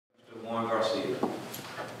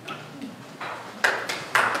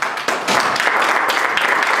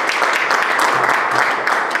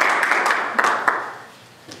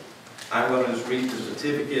reached the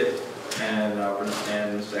certificate, and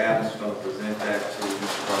Mr. Adams is going to present that to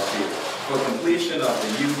Mr. Garcia. For completion of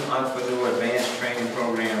the Youth Entrepreneur Advanced Training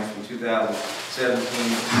Program from 2017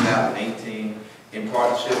 to 2018, in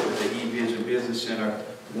partnership with the eVision Business Center,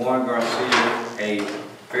 Juan Garcia, a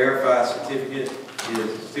verified certificate, is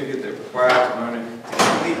a certificate that requires the learner to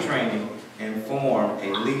complete training and form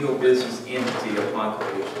a legal business entity upon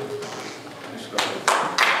completion. Mr. Garcia.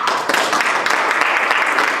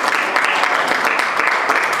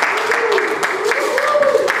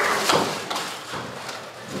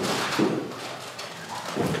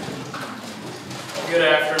 Good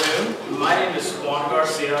afternoon. My name is Juan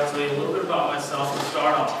Garcia. I'll tell you a little bit about myself to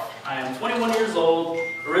start off. I am 21 years old,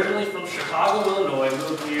 originally from Chicago, Illinois.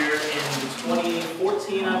 Moved here in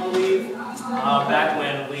 2014, I believe, back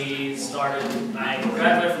when we started. I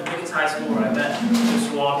graduated from Pickens High School, where I met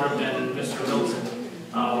Mr. Waltrip and Mr. Milton,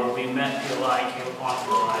 where we met PLI, came upon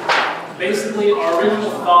PLI. Basically, our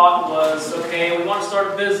original thought was, okay, we want to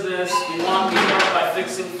start a business. We want to start by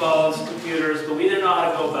fixing phones, computers, but we didn't know how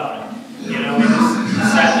to go about it. You know, we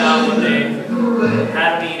just sat down one day,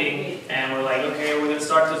 had a meeting, and we're like, okay, we're going to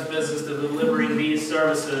start this business of delivering these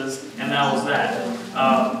services, and that was that.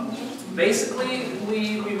 Basically,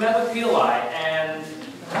 we met with PLI, and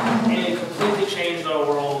it completely changed our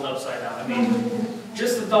world upside down. I mean,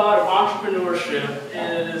 just the thought of entrepreneurship,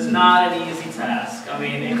 it is not an easy task. I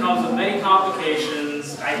mean, it comes with many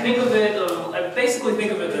complications. I basically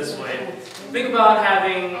think of it this way. Think about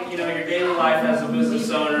having, you know, your daily life as a business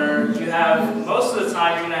owner. You have, most of the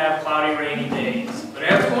time, you're going to have cloudy, rainy days. But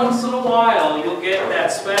every once in a while, you'll get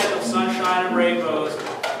that speck of sunshine and rainbows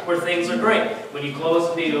where things are great. When you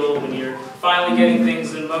close a deal, when you're finally getting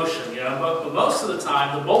things in motion, you know. But most of the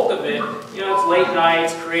time, the bulk of it, you know, it's late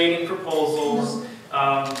nights, creating proposals,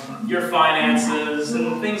 your finances,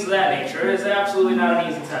 and things of that nature. It is absolutely not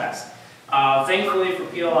an easy task. Thankfully for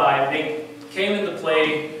PLI, they came into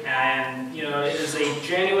play, and you know, it is a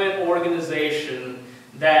genuine organization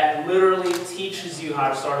that literally teaches you how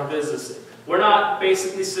to start a business. We're not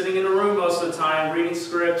basically sitting in a room most of the time reading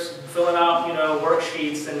scripts, filling out, you know,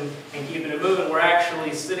 worksheets and keeping it moving. We're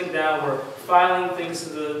actually sitting down, we're filing things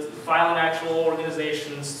to filing actual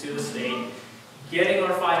organizations to the state, getting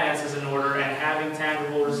our finances in order, and having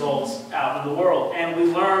tangible results out in the world. And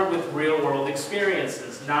we learn with real world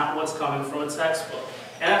experiences, not what's coming from a textbook.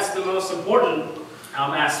 And that's the most important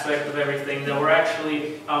aspect of everything, that we're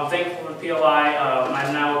actually thankful for PLI.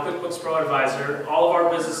 I'm now a QuickBooks Pro Advisor. All of our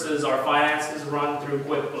businesses, our finances run through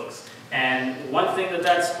QuickBooks. And one thing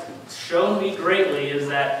that's shown me greatly is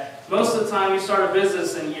that most of the time you start a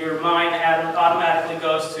business and your mind automatically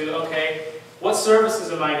goes to, okay, what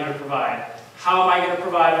services am I going to provide? How am I going to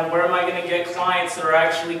provide them? Where am I going to get clients that are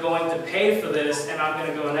actually going to pay for this, and I'm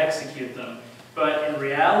going to go and execute them? But in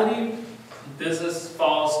reality, business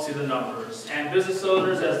falls to the numbers. And business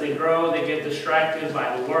owners, as they grow, they get distracted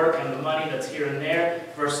by the work and the money that's here and there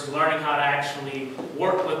versus learning how to actually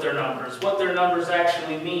work with their numbers, what their numbers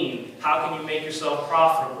actually mean. How can you make yourself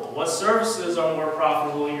profitable? What services are more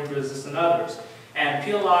profitable in your business than others? And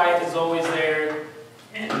PLI is always there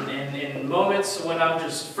in moments when I'm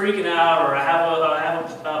just freaking out, or I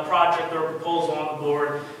have a project or a proposal on the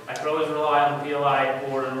board. I can always rely on the PLI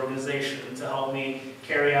board and organization to help me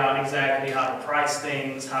carry out exactly how to price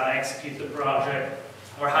things, how to execute the project,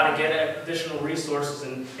 or how to get additional resources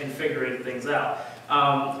in figuring things out.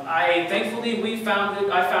 Thankfully, I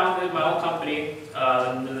founded my own company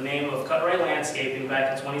in the name of Cutrite Landscaping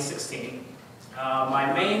back in 2016.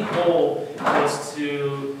 My main goal was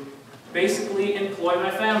to basically employ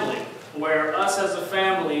my family, where us as a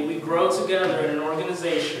family, we grow together in an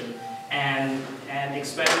organization and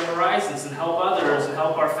expand our horizons and help others and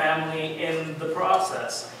help our family in the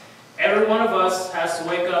process. Every one of us has to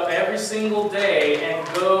wake up every single day and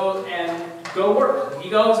go work.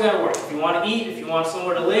 You always got to work. If you want to eat, if you want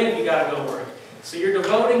somewhere to live, you got to go work. So you're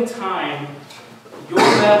devoting time, your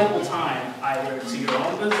valuable time, either to your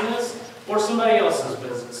own business or somebody else's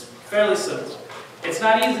business. Fairly simple. It's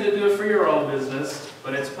not easy to do it for your own business,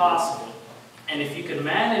 but it's possible. And if you can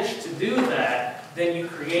manage to do that, then you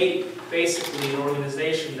create basically an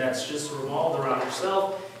organization that's just revolved around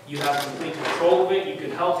yourself. You have complete control of it. You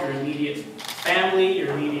can help your immediate family,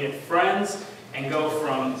 your immediate friends, and go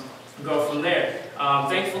from there.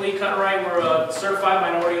 Thankfully, Cutrite, we're a certified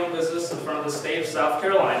minority-owned business in front of the state of South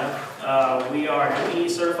Carolina. We are a DBE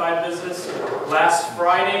certified business. Last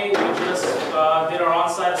Friday, we just did our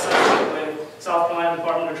on-site assessment with South Carolina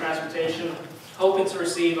Department of Transportation, hoping to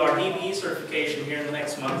receive our DBE certification here in the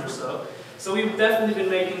next month or so. So we've definitely been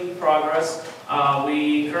making progress.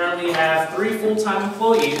 We currently have 3 full-time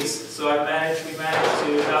employees, so we managed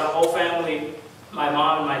to have a whole family My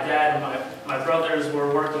mom and my dad and my brothers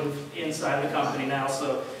were working inside the company now,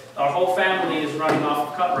 so our whole family is running off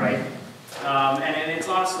of Cutrite. And it's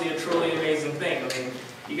honestly a truly amazing thing. I mean,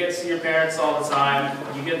 you get to see your parents all the time,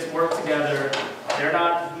 you get to work together. They're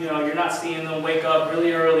not, you're not seeing them wake up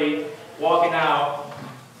really early, walking out.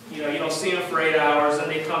 You don't see them for 8 hours,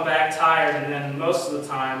 and they come back tired, and then most of the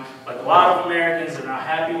time, like a lot of Americans, are not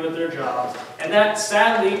happy with their jobs. And that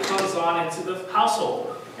sadly comes on into the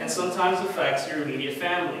household, and sometimes affects your immediate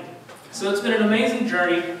family. So it's been an amazing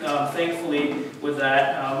journey, thankfully, with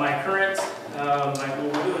that.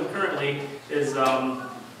 What we're doing currently is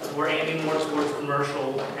we're aiming more towards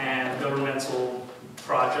commercial and governmental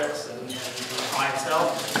projects and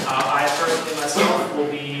clientele. I personally myself will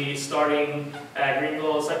be starting at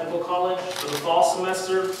Greenville Technical College for the fall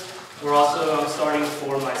semester. We're also starting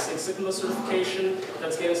for my Six Sigma certification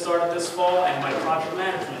that's getting started this fall, and my project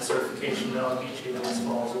management certification that I'll be achieving this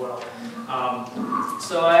fall as well.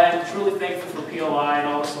 So I am truly thankful for PLI and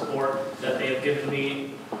all the support that they have given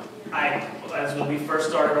me. As when we first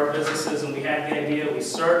started our businesses and we had the idea, we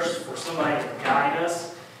searched for somebody to guide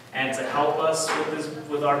us and to help us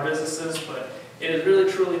with our businesses, but it is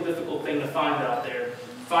really truly a difficult thing to find out there.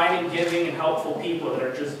 Finding giving and helpful people that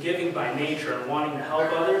are just giving by nature and wanting to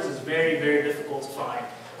help others is very, very difficult to find.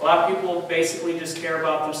 A lot of people basically just care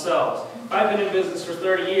about themselves. If I've been in business for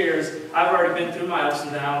 30 years, I've already been through my ups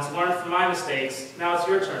and downs, learned from my mistakes. Now it's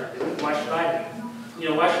your turn to do it. Why should I do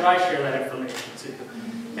it? Why should I share that information too?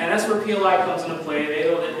 And that's where PLI comes into play.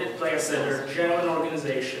 Like I said, they're a genuine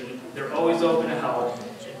organization. They're always open to help,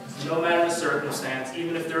 no matter the circumstance,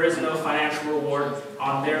 even if there is no financial reward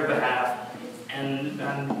on their behalf. And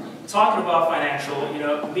talking about financial,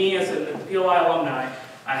 me as a PLI alumni,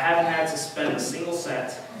 I haven't had to spend a single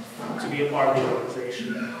cent to be a part of the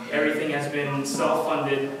organization. Everything has been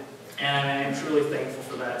self-funded, and I am truly thankful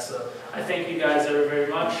for that. So I thank you guys very, very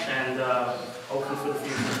much, and hopefully for the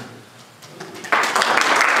future.